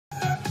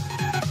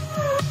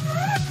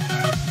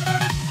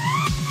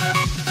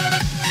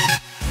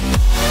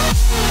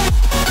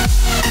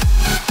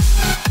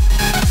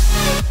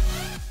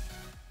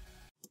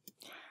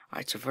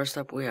so first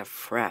up we have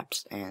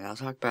Fraps, and I'll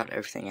talk about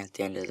everything at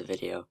the end of the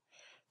video,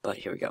 but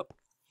here we go.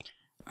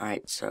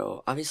 Alright,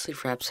 so obviously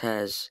Fraps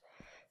has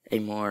a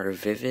more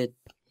vivid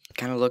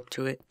kind of look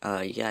to it.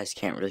 You guys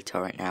can't really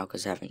tell right now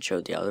because I haven't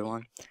showed the other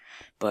one,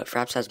 but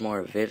Fraps has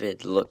more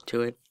vivid look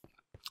to it.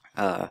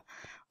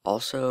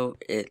 Also,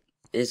 it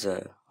is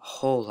a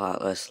whole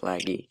lot less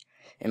laggy,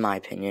 in my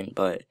opinion,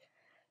 but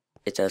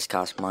it does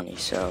cost money,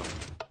 so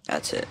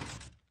that's it.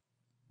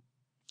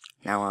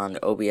 Now on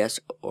the OBS,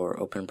 or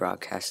Open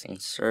Broadcasting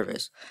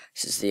Service,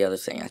 this is the other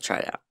thing I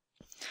tried out.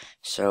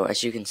 So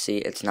as you can see,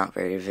 it's not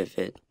very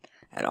vivid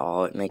at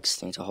all. It makes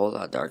things a whole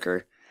lot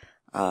darker.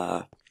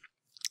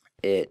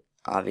 It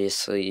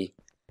obviously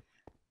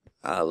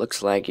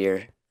looks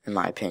laggier, in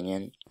my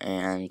opinion,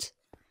 and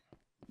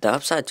the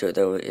upside to it,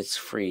 though, it's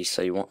free,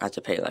 so you won't have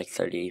to pay like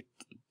 $30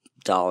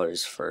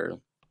 for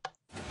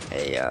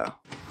a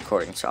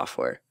recording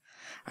software.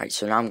 Alright,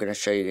 so now I'm going to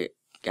show you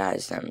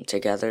guys them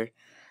together,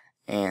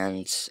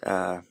 and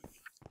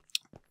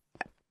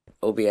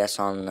OBS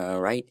on the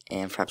right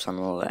and Fraps on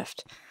the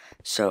left.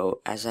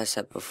 So, as I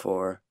said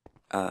before,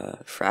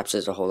 Fraps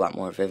is a whole lot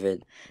more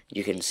vivid.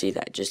 You can see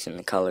that just in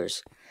the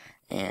colors,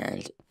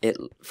 and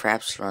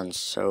Fraps runs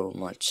so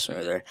much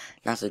smoother.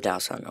 Not to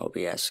douse on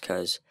OBS,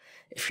 because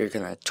if you're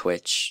gonna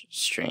Twitch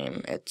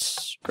stream,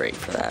 it's great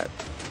for that,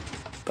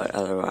 but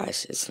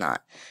otherwise it's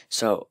not.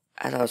 So,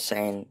 as I was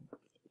saying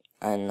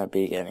in the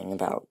beginning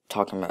about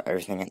talking about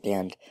everything at the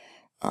end,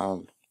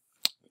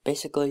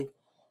 basically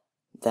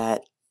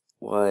that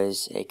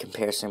was a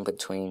comparison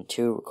between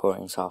two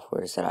recording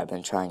softwares that I've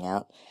been trying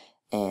out,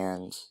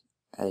 and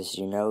as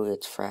you know,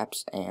 it's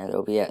Fraps and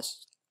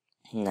OBS.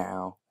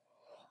 Now,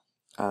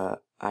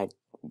 I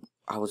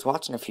was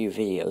watching a few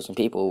videos and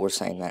people were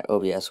saying that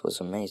OBS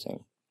was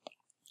amazing,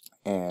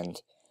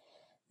 and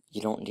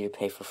you don't need to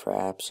pay for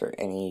Fraps or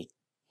any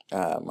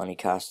money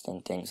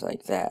costing things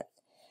like that,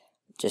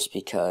 just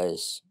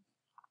because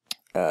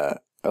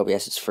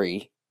OBS is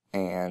free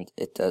and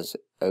it does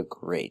a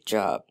great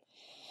job.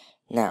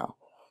 Now,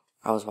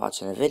 I was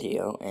watching a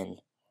video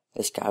and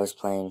this guy was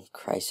playing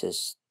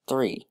Crysis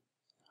 3,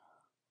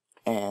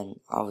 and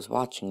I was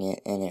watching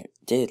it and it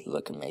did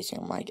look amazing.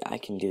 I'm like, I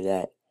can do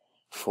that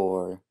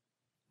for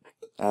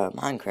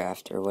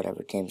Minecraft or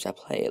whatever games I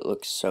play. It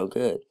looks so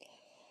good.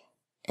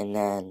 And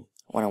then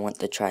when I went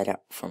to try it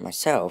out for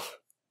myself,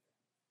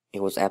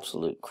 it was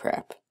absolute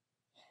crap.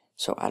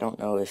 So I don't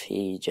know if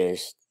he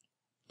just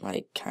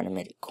like kind of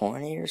made it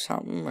corny or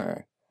something,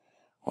 or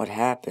what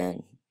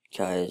happened,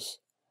 because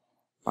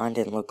mine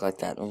didn't look like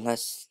that,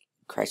 unless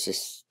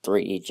Crysis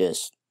 3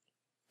 just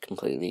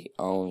completely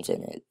owns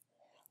and it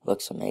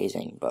looks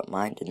amazing, but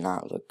mine did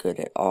not look good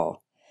at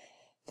all.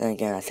 Then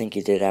again, I think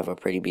he did have a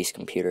pretty beast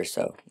computer,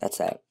 so that's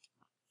that.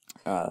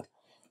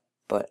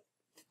 But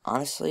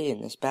honestly,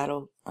 in this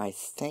battle, I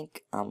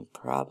think I'm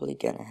probably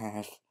gonna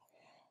have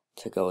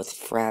to go with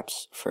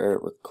Fraps for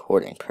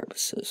recording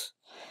purposes.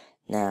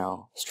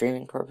 Now,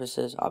 streaming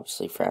purposes,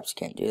 obviously Fraps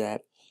can't do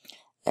that.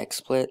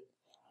 XSplit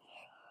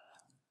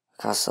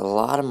costs a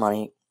lot of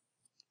money,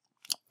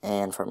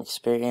 and from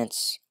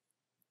experience,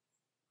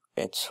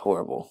 it's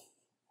horrible.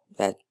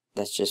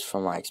 That's just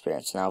from my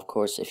experience. Now, of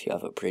course, if you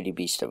have a pretty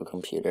beast of a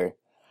computer,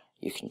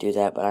 you can do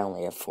that, but I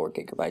only have 4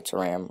 gigabytes of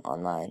RAM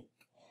on mine,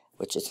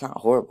 which is not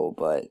horrible,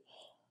 but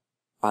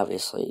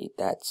obviously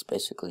that's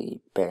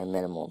basically bare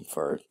minimum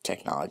for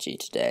technology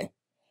today,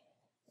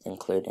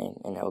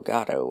 including an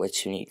Elgato,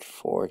 which you need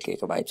 4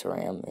 gigabytes of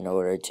RAM in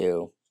order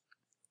to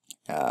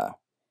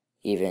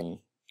even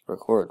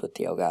record with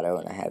the Elgato,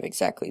 and I have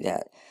exactly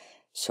that.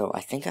 So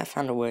I think I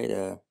found a way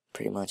to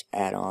pretty much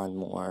add on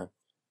more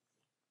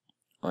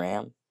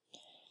RAM,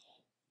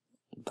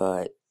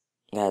 but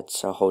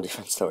that's a whole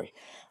different story.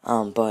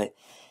 But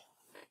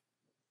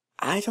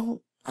I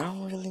don't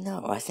really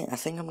know. I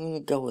think I'm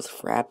gonna go with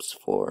Fraps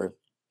for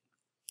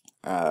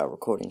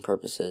recording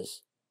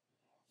purposes,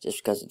 just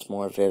because it's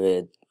more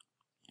vivid,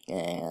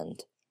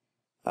 and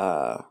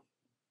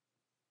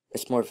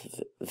it's more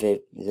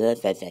vivid,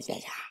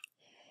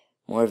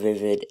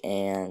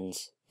 and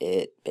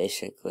it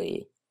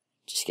basically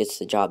just gets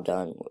the job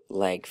done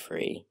lag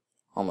free,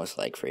 almost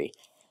lag free.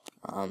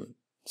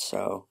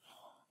 So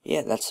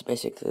yeah, that's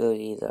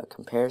basically the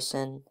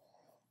comparison.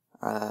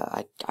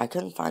 I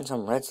couldn't find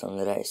some redstone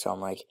today, so I'm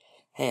like,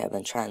 hey, I've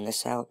been trying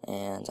this out,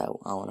 and I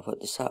want to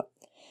put this up.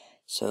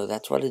 So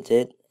that's what it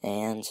did,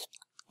 and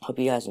hope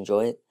you guys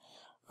enjoy it.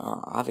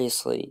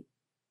 Obviously,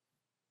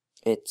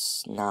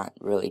 it's not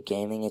really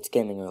gaming, it's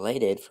gaming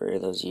related for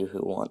those of you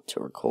who want to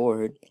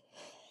record.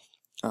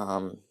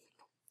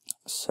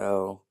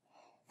 So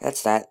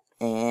that's that,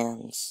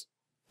 and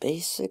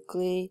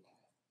basically,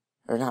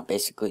 or not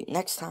basically,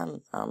 next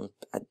time,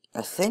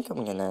 I think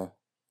I'm gonna,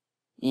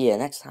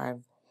 next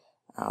time,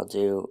 I'll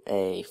do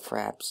a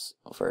Fraps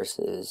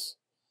versus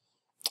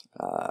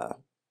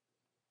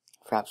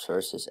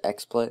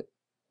XSplit,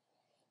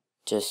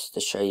 just to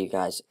show you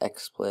guys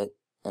XSplit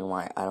and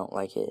why I don't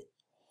like it.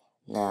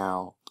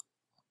 Now,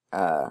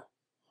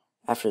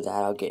 after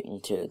that, I'll get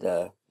into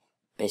the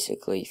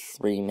basically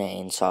 3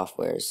 main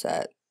softwares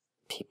that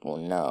people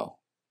know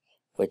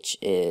which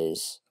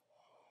is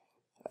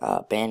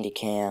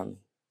Bandicam,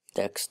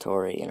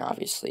 Dextory, and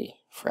obviously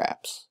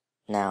Fraps.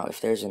 Now,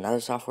 if there's another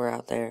software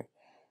out there,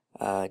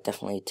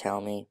 definitely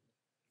tell me.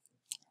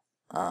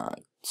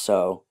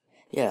 So,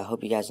 yeah, I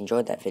hope you guys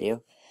enjoyed that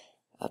video.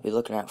 I'll be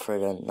looking out for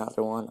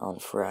another one on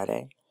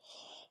Friday.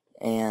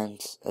 And,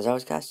 as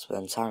always, guys, it's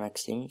been Sonic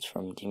Demons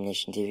from Demon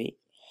Nation TV.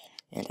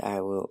 And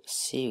I will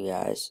see you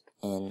guys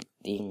in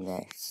the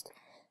next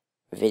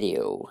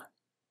video.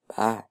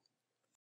 Bye.